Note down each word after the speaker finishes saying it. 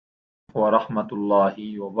ورحمة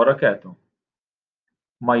الله وبركاته.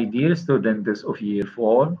 My dear students of Year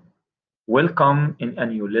 4, welcome in a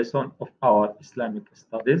new lesson of our Islamic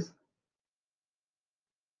studies.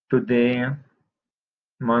 Today,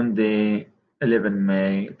 Monday, 11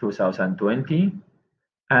 May 2020,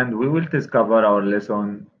 and we will discover our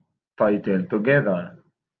lesson title together.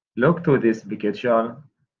 Look to this picture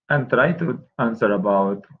and try to answer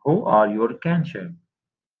about who are your kinship.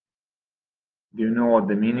 Do you know what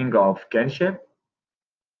the meaning of kinship?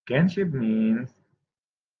 Kinship means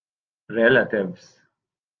relatives.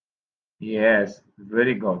 Yes,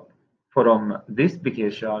 very good. From these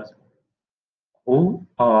pictures, who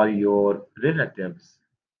are your relatives?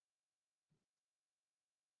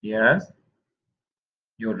 Yes,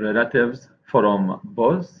 your relatives from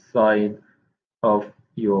both sides of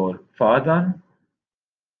your father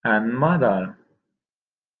and mother.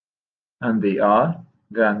 And they are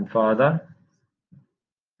grandfather,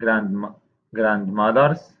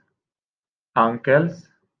 grandmothers, uncles,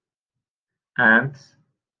 aunts,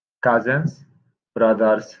 cousins,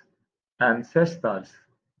 brothers, and sisters.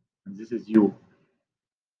 And this is you.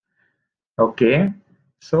 Okay,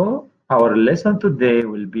 so our lesson today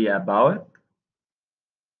will be about,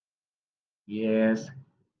 yes,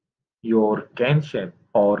 your kinship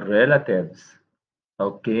or relatives.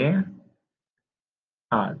 Okay.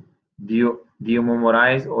 Uh, do you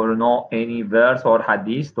memorize or know any verse or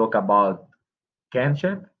hadith talk about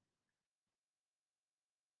kinship?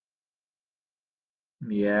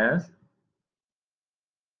 Yes.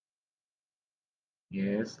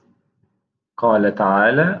 Yes. قال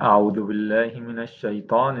تعالى أعوذ بالله من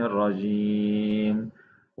الشيطان الرجيم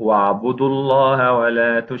واعبدوا الله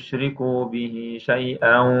ولا تشركوا به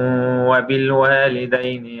شيئا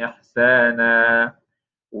وبالوالدين إحسانا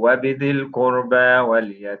وبذي القربى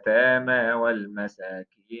واليتامى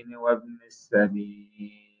والمساكين وابن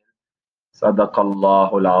السبيل صدق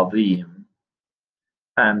الله العظيم.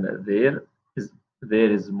 And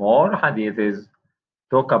there is more hadiths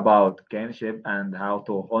talk about kinship and how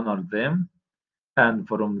to honor them. And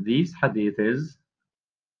from these hadiths,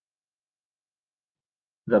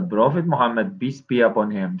 the Prophet Muhammad, peace be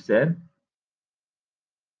upon him, said,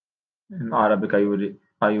 in Arabic, I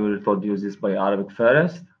will introduce this by Arabic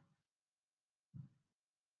first.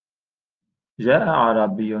 جاء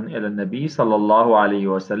عربي إلى النبي صلى الله عليه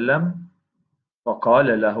وسلم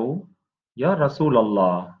فقال له يا رسول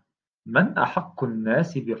الله من أحق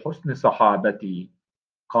الناس بحسن صحابتي؟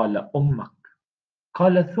 قال أمك.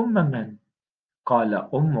 قال ثم من؟ قال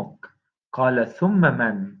أمك. قال ثم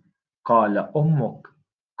من؟ قال أمك.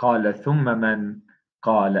 قال ثم من؟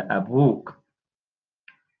 قال أبوك.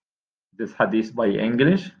 This hadith by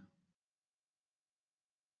English.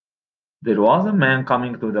 There was a man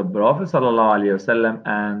coming to the Prophet ﷺ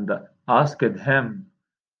and asked him,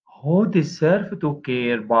 who deserve to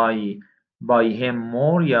care by him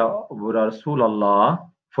more, Ya Rasulallah,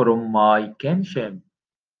 from my kinship?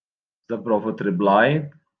 The Prophet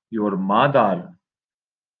replied, your mother.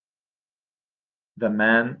 The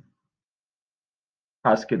man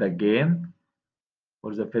asked again.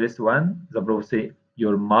 For the first one, the Prophet said,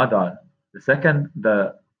 your mother. The second,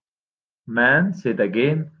 the man said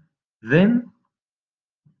again. Then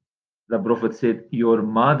the Prophet said, your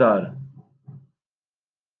mother.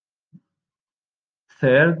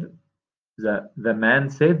 Third, the man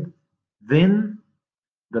said, then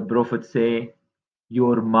the Prophet said,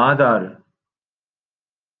 your mother.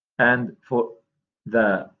 And for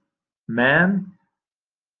the man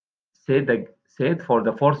said for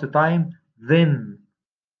the fourth time, then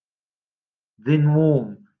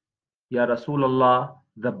whom? Ya Rasulullah,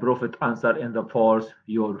 the Prophet answered in the fourth,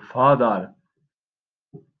 your father.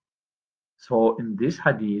 So in this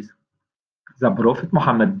hadith, the Prophet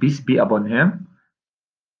Muhammad, peace be upon him,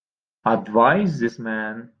 advised this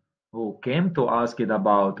man who came to ask it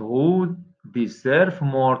about who deserve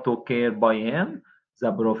more to care by him.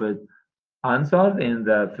 The Prophet answered in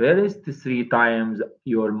the first three times,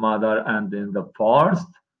 your mother, and in the fourth,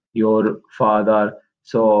 your father.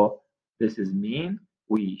 So this is mean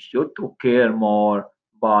we should to care more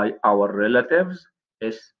by our relatives,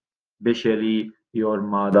 especially your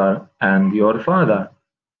mother and your father.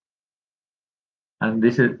 And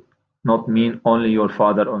this is not mean only your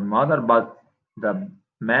father or mother, but the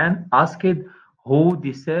man asked who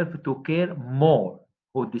deserve to care more,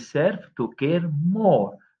 who deserve to care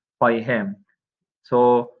more by him.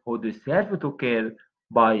 So who deserve to care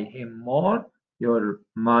by him more, your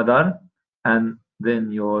mother, and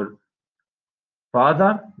then your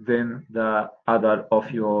father, then the other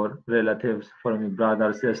of your relatives from your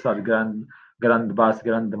brother, sister, grandpas,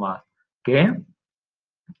 grandmas. Okay.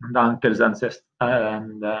 and uncles and sisters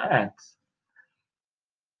and aunts.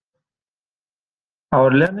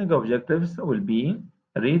 Our learning objectives will be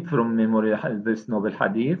read from memory this noble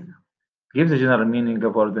hadith, give the general meaning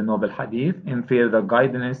for the noble hadith, infer the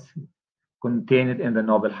guidance contained in the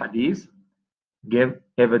noble hadith, give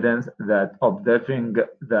evidence that observing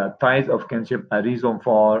the ties of kinship a reason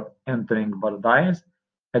for entering paradise,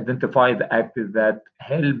 identify the acts that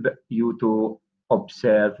help you to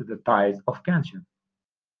observe the ties of kinship.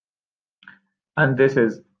 And this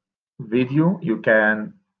is video you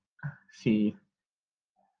can see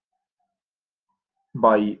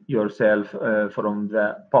by yourself from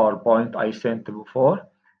the PowerPoint I sent before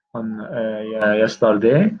on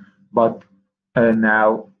yesterday, but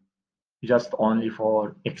now just only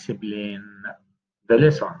for explain the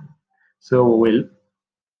lesson. So we'll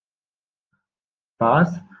pass.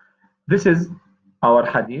 This is our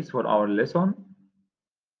hadith for our lesson.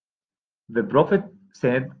 The Prophet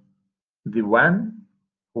said, the one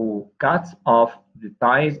who cuts off the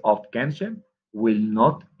ties of kinship will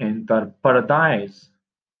not enter paradise.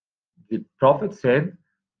 The Prophet said,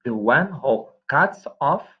 the one who cuts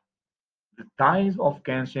off the ties of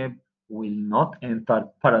kinship will not enter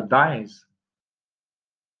paradise.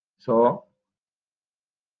 So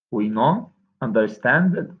we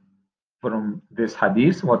understand from this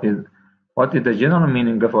hadith what is the general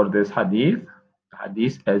meaning for this hadith.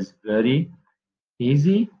 Hadith is very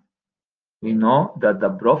easy. We know that the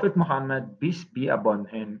Prophet Muhammad, peace be upon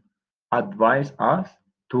him, advised us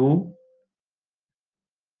to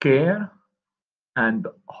care and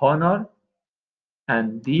honor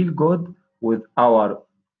and deal good with our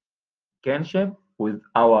kinship, with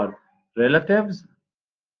our relatives,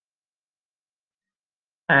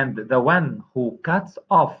 and the one who cuts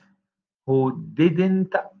off, who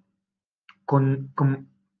didn't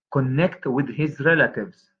connect with his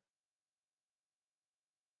relatives,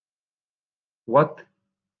 what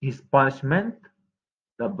his punishment?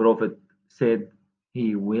 The Prophet said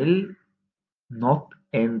he will not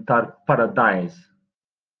enter paradise.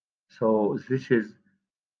 So this is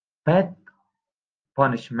bad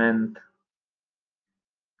punishment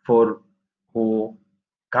for who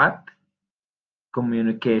cut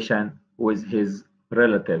communication with his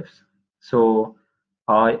relatives. So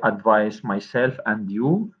I advise myself and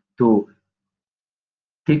you to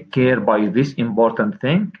take care by this important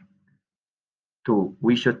thing.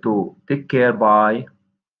 We should to take care by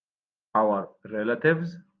our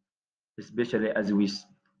relatives, especially as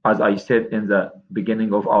I said in the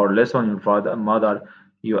beginning of our lesson, your father, mother,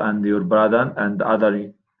 you and your brother, and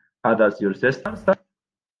others, your sisters,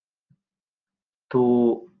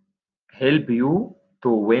 to help you to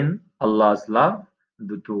win Allah's love,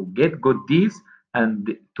 to get good deeds,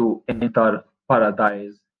 and to enter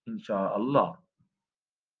paradise, inshallah.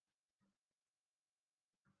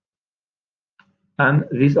 And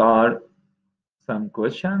these are some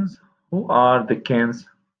questions. Who are the kins?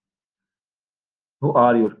 Who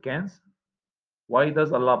are your kins? Why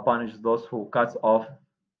does Allah punish those who cuts off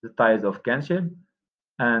the ties of kinship?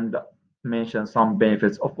 And mention some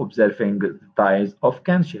benefits of observing the ties of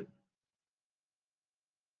kinship.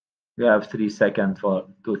 You have 3 seconds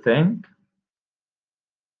to think.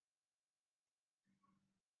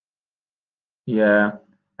 Yeah,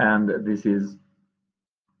 and these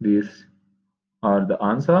are the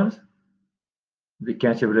answers. The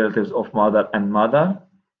kinship relatives of mother and mother.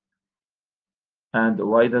 And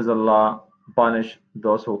why does Allah punish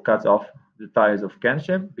those who cut off the ties of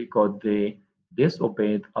kinship? Because they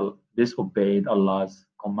disobeyed Allah's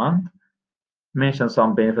command. Mention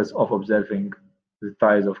some benefits of observing the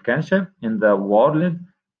ties of kinship in the world.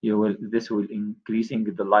 This will increasing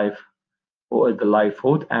the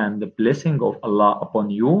livelihood and the blessing of Allah upon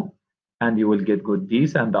you, and you will get good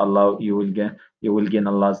deeds, and you will gain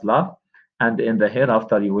Allah's love, and in the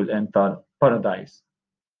hereafter you will enter paradise.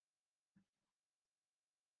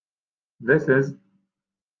 This is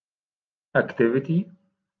activity.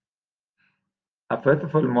 A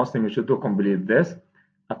faithful Muslim, you should to complete this.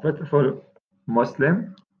 A faithful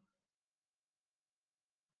Muslim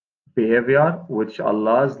behavior which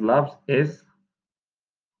Allah loves is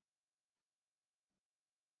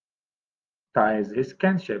ties his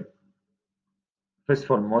kinship.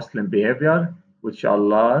 Faithful Muslim behavior which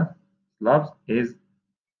Allah loves is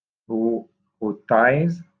who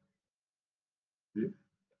ties.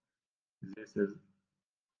 This is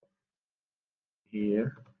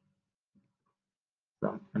here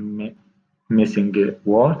some missing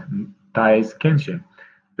word. Ties kinship.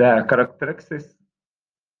 The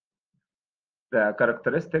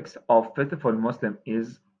characteristics of faithful Muslim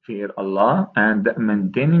is fear Allah, and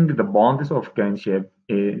maintaining the bonds of kinship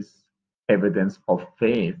is evidence of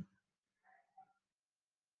faith.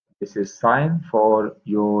 This is sign for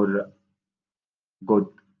your good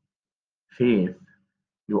faith.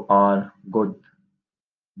 You are good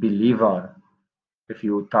believer if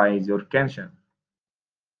you ties your kinship.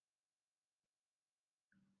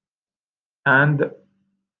 And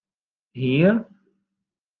here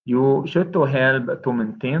you should to help to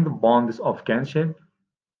maintain the bonds of kinship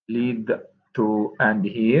lead to and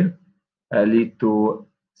here lead to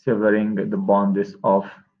severing the bonds of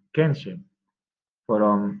kinship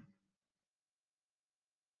from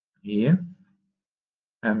here,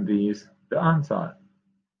 and this the answer.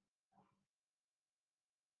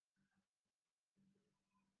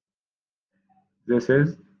 This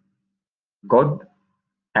is good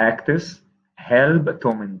acts help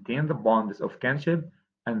to maintain the bonds of kinship,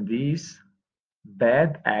 and these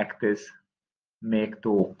bad acts make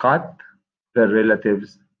to cut the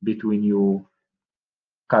relatives between you,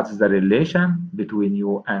 cuts the relation between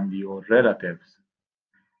you and your relatives.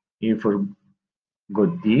 Here for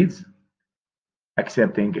good deeds,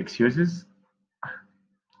 accepting excuses,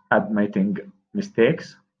 admitting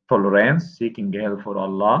mistakes, tolerance, seeking help for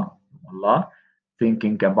Allah,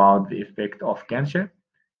 thinking about the effect of kinship,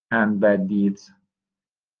 and bad deeds.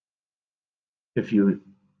 If you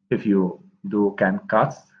do can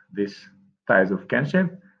cut this ties of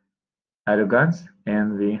kinship, arrogance,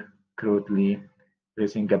 envy, cruelty,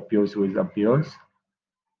 facing abuse with abuse,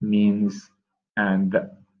 means and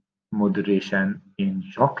moderation in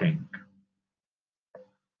shocking.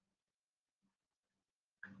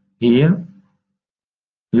 Here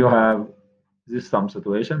you have this sum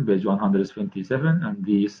situation, page 127, and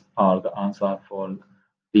these are the answer for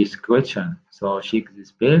this question. So check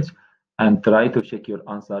this page and try to check your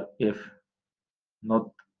answer. If not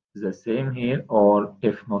the same here or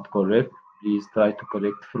if not correct, please try to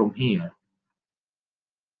correct from here.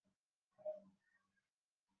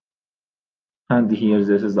 And here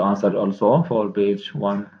this is the answer also for page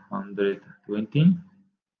 120.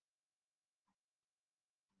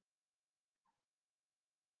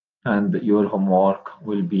 And your homework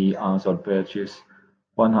will be answer pages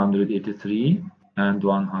 183 and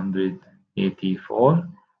 184.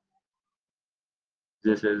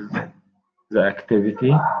 This is the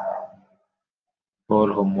activity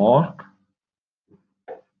for homework.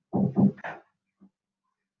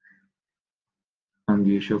 And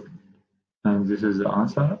you should, and this is the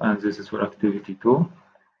answer, and this is for activity 2.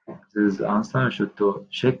 This is the answer. You should to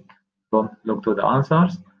check, don't look to the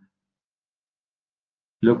answers.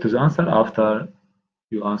 Look to the answer after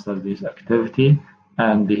you answer this activity,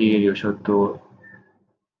 and here you should to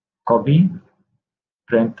copy,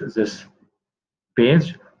 print this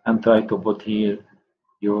page, and try to put here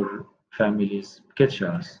your family's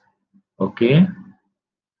pictures. Okay,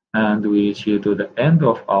 and we reach here to the end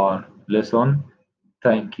of our lesson.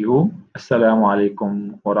 Thank you. Assalamu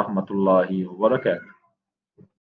alaikum wa rahmatullahi wa barakatuh.